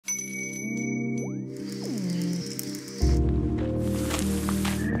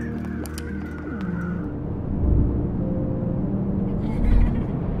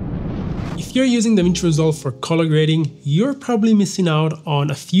if you're using DaVinci Resolve for color grading, you're probably missing out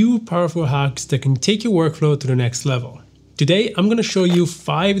on a few powerful hacks that can take your workflow to the next level. Today, I'm going to show you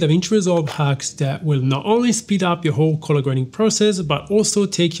 5 DaVinci Resolve hacks that will not only speed up your whole color grading process, but also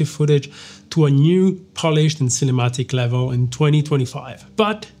take your footage to a new, polished and cinematic level in 2025.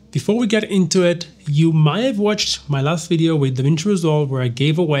 But before we get into it, you might have watched my last video with DaVinci Resolve where I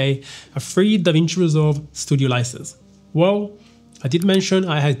gave away a free DaVinci Resolve Studio license. Well, I did mention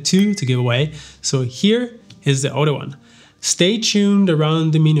I had 2 to give away, so here is the other one. Stay tuned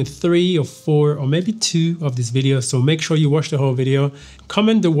around the minute 3 or 4 or maybe 2 of this video, so make sure you watch the whole video.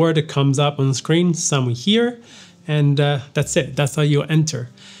 Comment the word that comes up on screen somewhere here, and that's it. That's how you enter.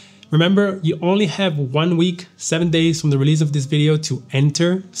 Remember, you only have 1 week, 7 days from the release of this video to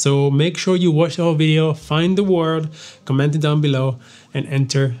enter, so make sure you watch the whole video, find the word, comment it down below, and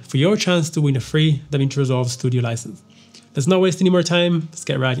enter for your chance to win a free DaVinci Resolve Studio license. Let's not waste any more time, let's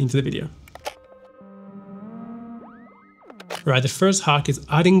get right into the video. Right, the first hack is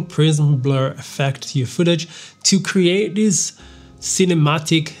adding Prism Blur effect to your footage to create this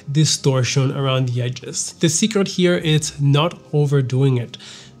cinematic distortion around the edges. The secret here is not overdoing it.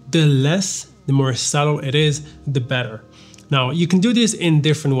 The less, the more subtle it is, the better. Now, you can do this in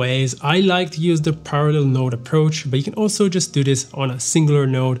different ways. I like to use the parallel node approach, but you can also just do this on a singular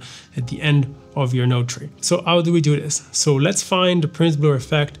node at the end of your node tree. So how do we do this? So let's find the Prism Blur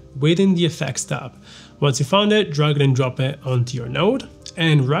effect within the effects tab. Once you found it, drag it and drop it onto your node,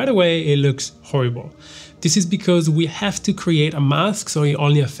 and right away it looks horrible. This is because we have to create a mask so it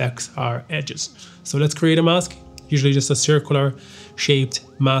only affects our edges. So let's create a mask, usually just a circular shaped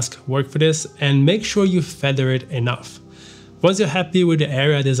mask work for this, and make sure you feather it enough. Once you're happy with the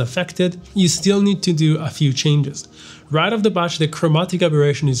area that is affected, you still need to do a few changes. Right off the bat, the chromatic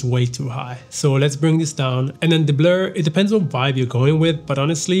aberration is way too high. So let's bring this down. And then the blur, it depends what vibe you're going with, but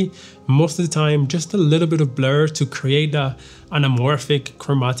honestly, most of the time, just a little bit of blur to create an anamorphic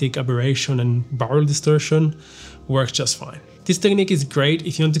chromatic aberration and barrel distortion works just fine. This technique is great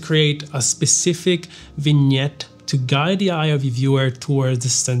if you want to create a specific vignette to guide the eye of your viewer towards the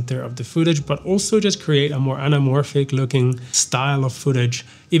center of the footage, but also just create a more anamorphic looking style of footage,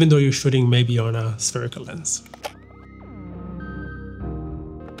 even though you're shooting maybe on a spherical lens.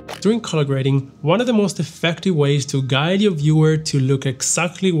 During color grading, one of the most effective ways to guide your viewer to look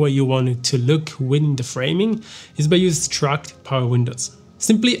exactly what you want it to look within the framing is by using tracked power windows.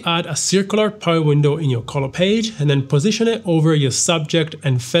 Simply add a circular power window in your color page and then position it over your subject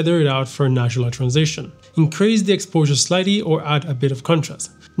and feather it out for a natural transition. Increase the exposure slightly or add a bit of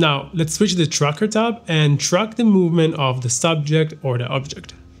contrast. Now let's switch to the tracker tab and track the movement of the subject or the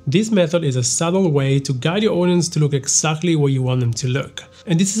object. This method is a subtle way to guide your audience to look exactly where you want them to look.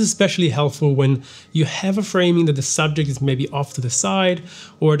 And this is especially helpful when you have a framing that the subject is maybe off to the side,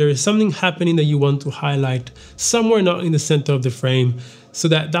 or there is something happening that you want to highlight somewhere not in the center of the frame, so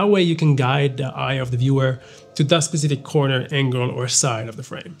that way you can guide the eye of the viewer to that specific corner, angle, or side of the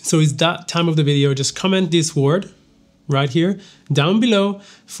frame. So it's that time of the video, just comment this word right here down below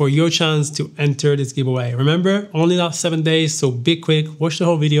for your chance to enter this giveaway. Remember, only last 7 days, so be quick, watch the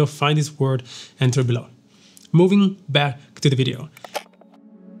whole video, find this word, enter below. Moving back to the video.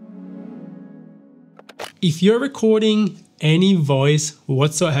 If you're recording any voice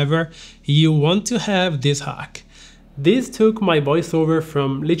whatsoever, you want to have this hack. This took my voiceover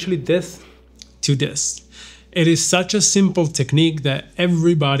from literally this to this. It is such a simple technique that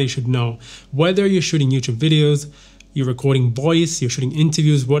everybody should know. Whether you're shooting YouTube videos, you're recording voice, you're shooting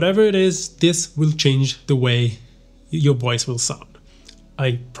interviews, whatever it is, this will change the way your voice will sound.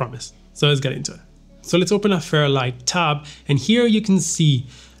 I promise. So let's get into it. So let's open a Fairlight tab, and here you can see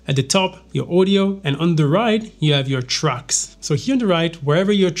at the top your audio, and on the right you have your tracks. So here on the right,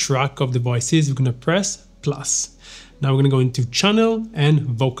 wherever your track of the voice is, we're gonna press plus. Now we're gonna go into channel and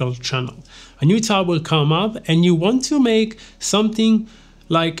vocal channel. A new tab will come up, and you want to make something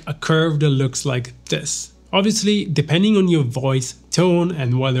like a curve that looks like this. Obviously, depending on your voice tone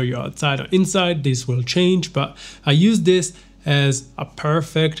and whether you're outside or inside, this will change, but I use this as a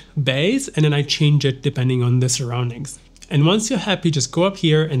perfect base, and then I change it depending on the surroundings. And once you're happy, just go up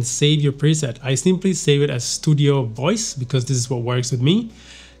here and save your preset. I simply save it as Studio Voice because this is what works with me.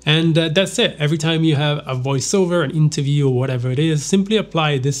 And that's it. Every time you have a voiceover, an interview, or whatever it is, simply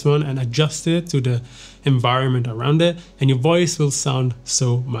apply this one and adjust it to the environment around it, and your voice will sound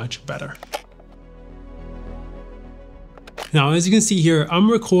so much better. Now, as you can see here,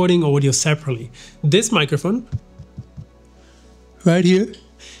 I'm recording audio separately. This microphone, right here,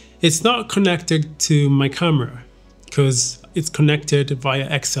 it's not connected to my camera because it's connected via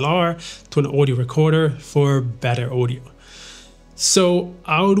XLR to an audio recorder for better audio. So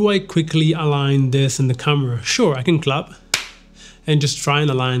how do I quickly align this in the camera? Sure, I can clap and just try and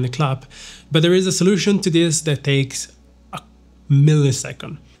align the clap, but there is a solution to this that takes a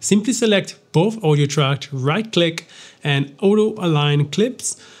millisecond. Simply select both audio tracks, right click and auto align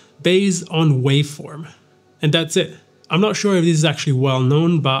clips based on waveform. And that's it. I'm not sure if this is actually well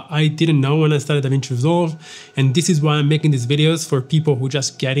known, but I didn't know when I started DaVinci Resolve. And this is why I'm making these videos for people who are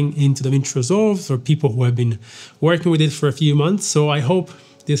just getting into DaVinci Resolve or people who have been working with it for a few months. So I hope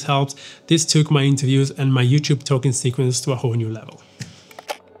this helped. This took my interviews and my YouTube token sequence to a whole new level.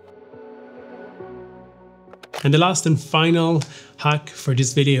 And the last and final hack for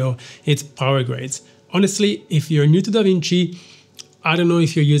this video, it's Powergrades. Honestly, if you're new to DaVinci, I don't know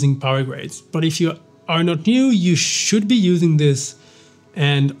if you're using Powergrades, but if you are not new, you should be using this.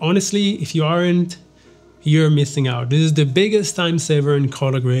 And honestly, if you aren't, you're missing out. This is the biggest time saver in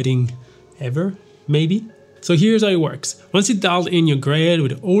color grading ever, maybe. So here's how it works. Once you dialed in your grade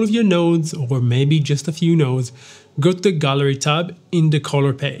with all of your nodes, or maybe just a few nodes, go to the Gallery tab in the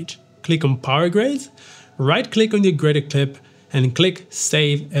color page. Click on Powergrades, right click on your graded clip and click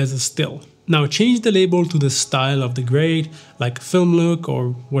Save as a Still. Now change the label to the style of the grade, like film look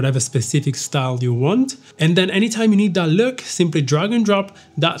or whatever specific style you want. And then anytime you need that look, simply drag and drop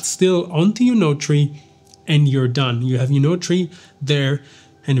that still onto your node tree and you're done. You have your node tree there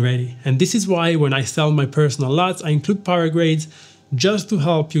and ready. And this is why when I sell my personal LUTs, I include Powergrades just to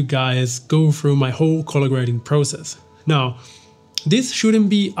help you guys go through my whole color grading process. Now, this shouldn't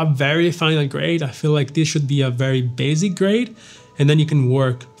be a very final grade. I feel like this should be a very basic grade, and then you can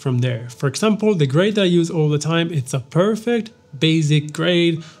work from there. For example, the grade that I use all the time, it's a perfect basic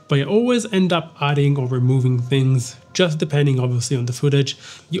grade, but you always end up adding or removing things, just depending obviously on the footage.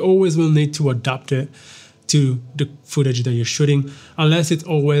 You always will need to adapt it to the footage that you're shooting, unless it's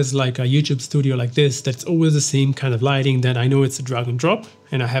always like a YouTube studio like this, that's always the same kind of lighting, then I know it's a drag and drop,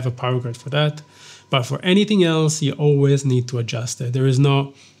 and I have a power grade for that. But for anything else, you always need to adjust it. There is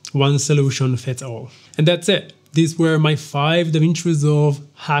no one solution fits all. And that's it. These were my 5 DaVinci Resolve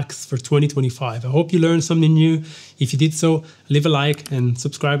hacks for 2025. I hope you learned something new. If you did so, leave a like and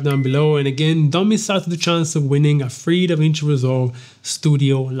subscribe down below. And again, don't miss out on the chance of winning a free DaVinci Resolve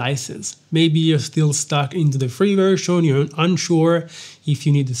Studio license. Maybe you're still stuck into the free version, you're unsure if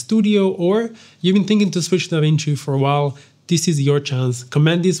you need the studio, or you've been thinking to switch to DaVinci for a while. This is your chance.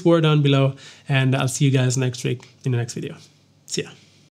 Comment this word down below, and I'll see you guys next week in the next video. See ya.